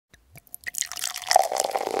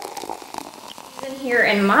here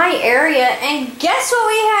in my area, and guess what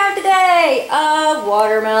we have today? A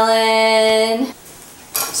watermelon.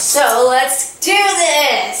 So let's do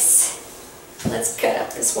this. Let's cut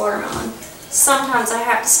up this watermelon. Sometimes I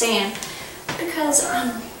have to stand because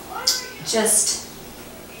I'm just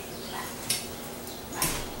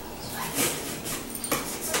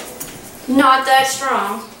not that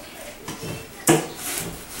strong.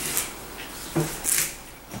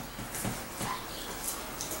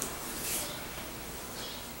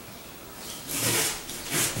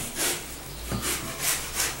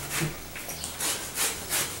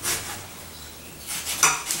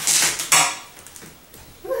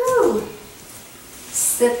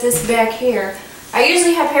 Set this back here. I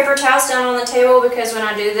usually have paper towels down on the table because when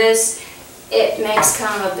I do this, it makes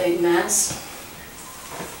kind of a big mess.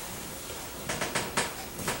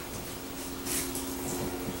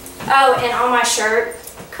 Oh, and on my shirt,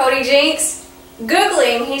 Cody Jinks, Google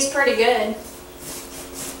him, he's pretty good.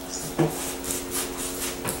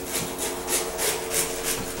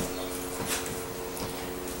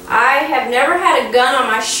 I have never had a gun on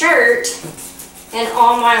my shirt in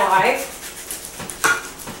all my life.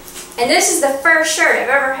 And this is the first shirt I've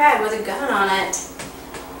ever had with a gun on it.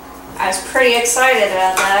 I was pretty excited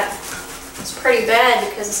about that. It's pretty bad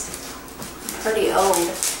because I'm pretty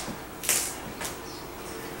old.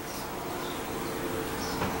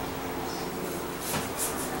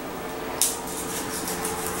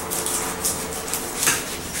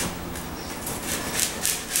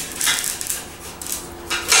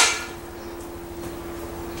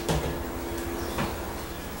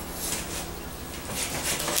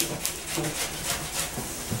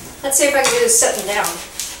 Let's see if I can do this sitting down.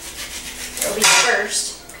 It'll be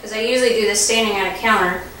first, because I usually do this standing on a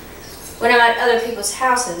counter when I'm at other people's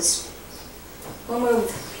houses. We'll move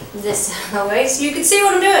this out of the way so you can see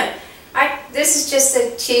what I'm doing. This is just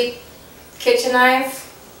a cheap kitchen knife.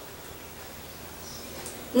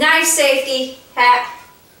 Knife safety hat.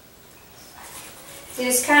 You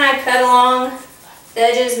just kind of cut along the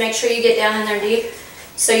edges, make sure you get down in there deep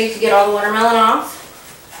so you can get all the watermelon off.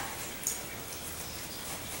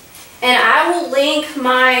 And I will link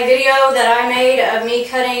my video that I made of me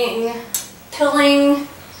peeling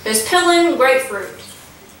grapefruit.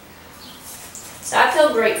 So I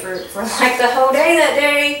peeled grapefruit for like the whole day that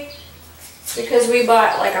day because we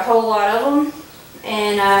bought like a whole lot of them.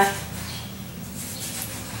 And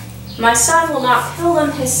my son will not peel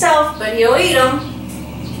them himself, but he'll eat them.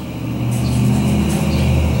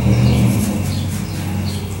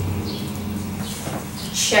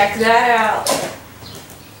 Check that out.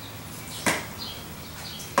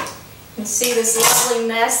 And see this lovely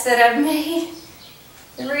mess that I've made.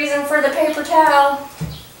 The reason for the paper towel.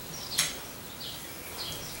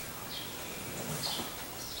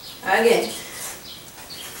 Again.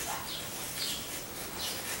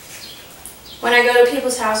 When I go to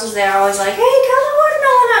people's houses, they're always like, hey, cut the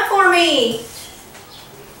watermelon up for me.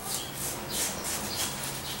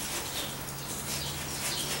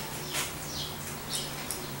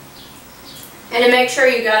 And to make sure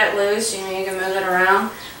you got it loose, you know, you can move it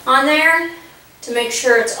around on there to make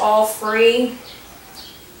sure it's all free.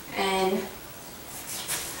 And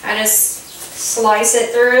I just slice it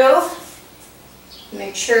through,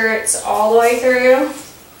 make sure it's all the way through,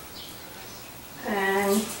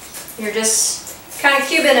 and you're just kind of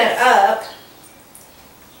cubing it up.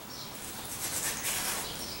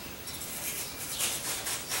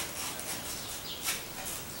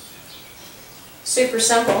 Super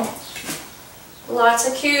simple. Lots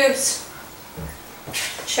of cubes.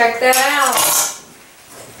 Check that out.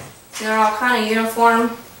 They're all kind of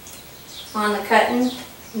uniform on the cutting.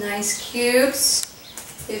 Nice cubes.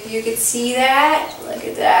 If you could see that, look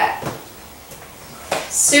at that.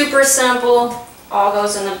 Super simple. All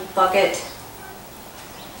goes in the bucket.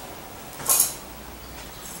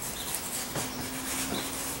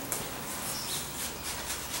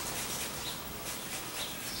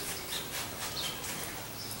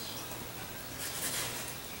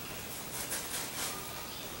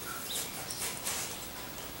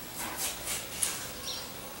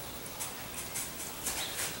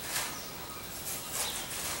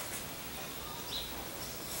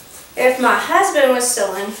 If my husband was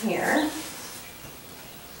still in here,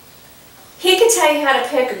 he could tell you how to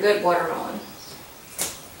pick a good watermelon.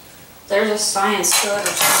 There's a science to it or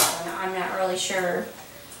something, I'm not really sure.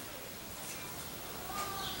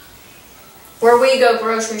 Where we go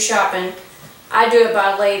grocery shopping, I do it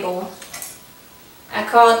by label. I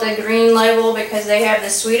call it the green label because they have the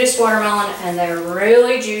sweetest watermelon and they're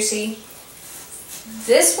really juicy.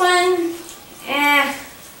 This one, I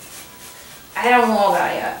don't know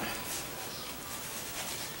about it yet.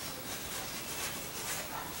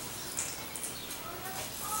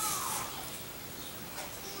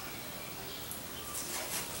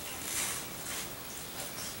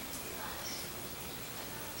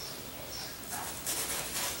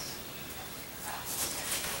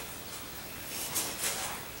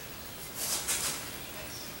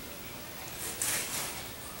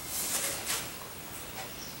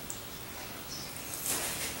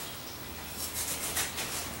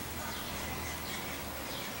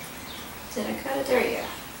 Did I cut it? There you go.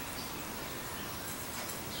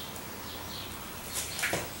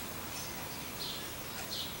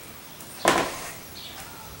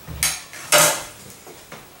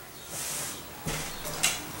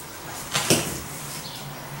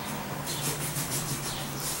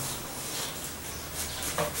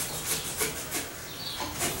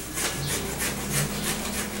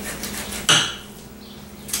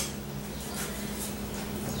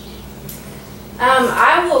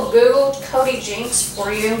 I will Google Cody Jinks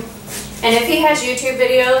for you, and if he has YouTube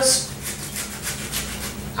videos,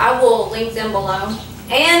 I will link them below.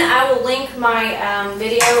 And I will link my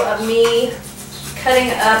video of me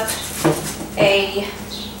cutting up a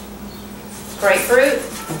grapefruit,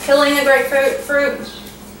 peeling a grapefruit.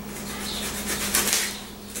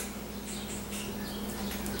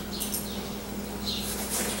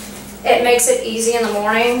 It makes it easy in the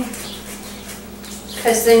morning,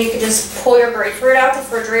 because then you can just pull your grapefruit out the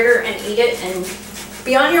refrigerator and eat it and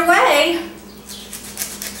be on your way.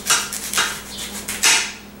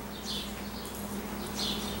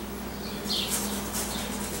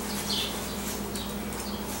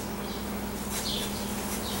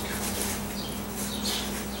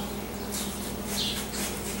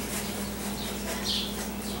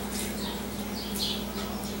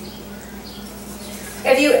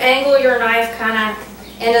 If you angle your knife kind of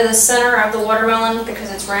into the center of the watermelon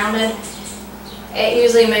because it's rounded, it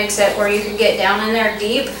usually makes it where you can get down in there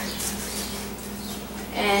deep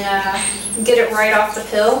and get it right off the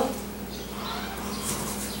peel.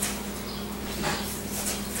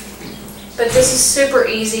 But this is super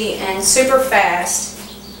easy and super fast,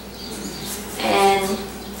 and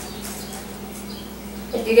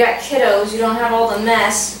if you got kiddos, you don't have all the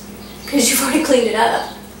mess because you've already cleaned it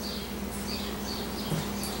up.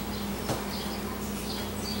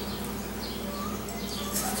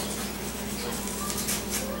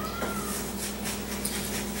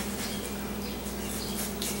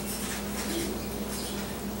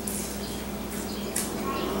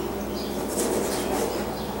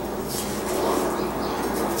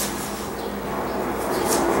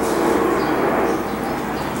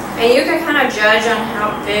 And you can kind of judge on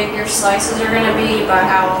how big your slices are going to be by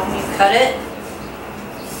how you cut it.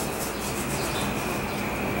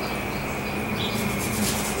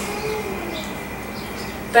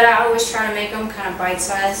 But I always try to make them kind of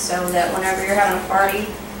bite-sized so that whenever you're having a party...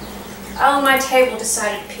 Oh, my table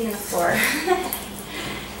decided to pee on the floor.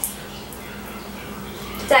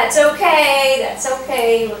 That's okay, that's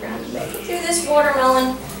okay. We're going to make it through this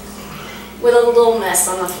watermelon with a little mess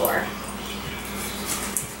on the floor.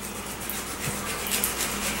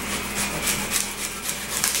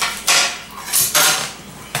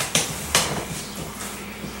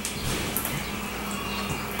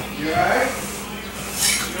 You alright?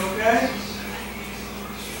 You okay?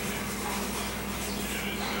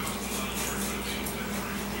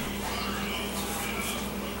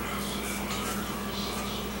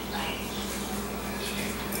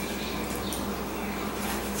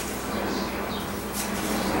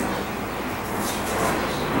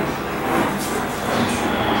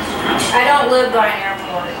 I don't live by an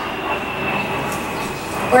airport.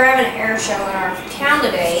 We're having an air show in our town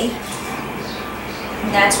today.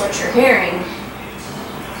 And that's what you're hearing.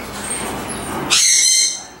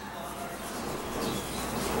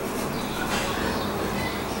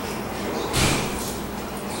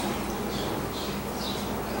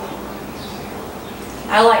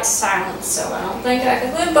 I like silence, so I don't think I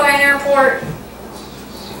could live by an airport.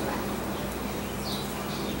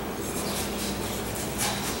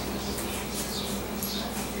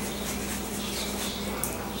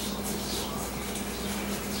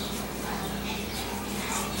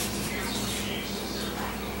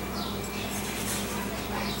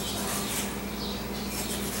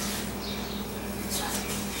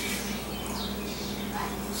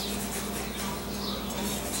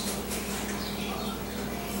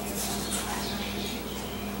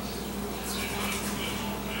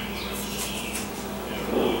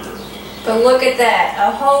 But look at that,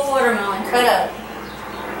 a whole watermelon cut up.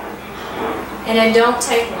 And it don't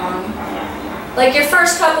take long. Like your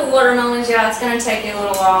first couple watermelons, yeah, it's going to take you a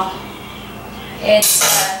little while. It's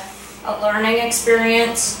a learning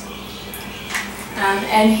experience.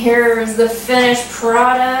 And here's the finished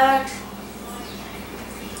product.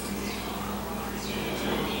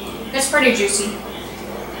 It's pretty juicy.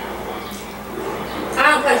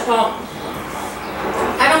 I don't put salt.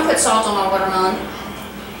 I don't put salt on my watermelon.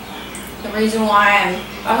 The reason why I'm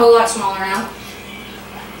a whole lot smaller now.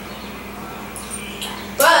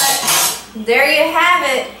 But there you have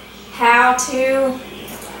it. How to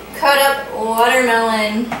cut up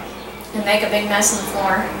watermelon and make a big mess on the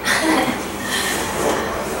floor.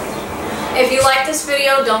 If you like this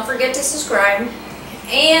video, don't forget to subscribe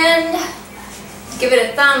and give it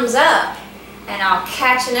a thumbs up. And I'll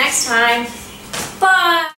catch you next time.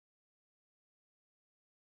 Bye!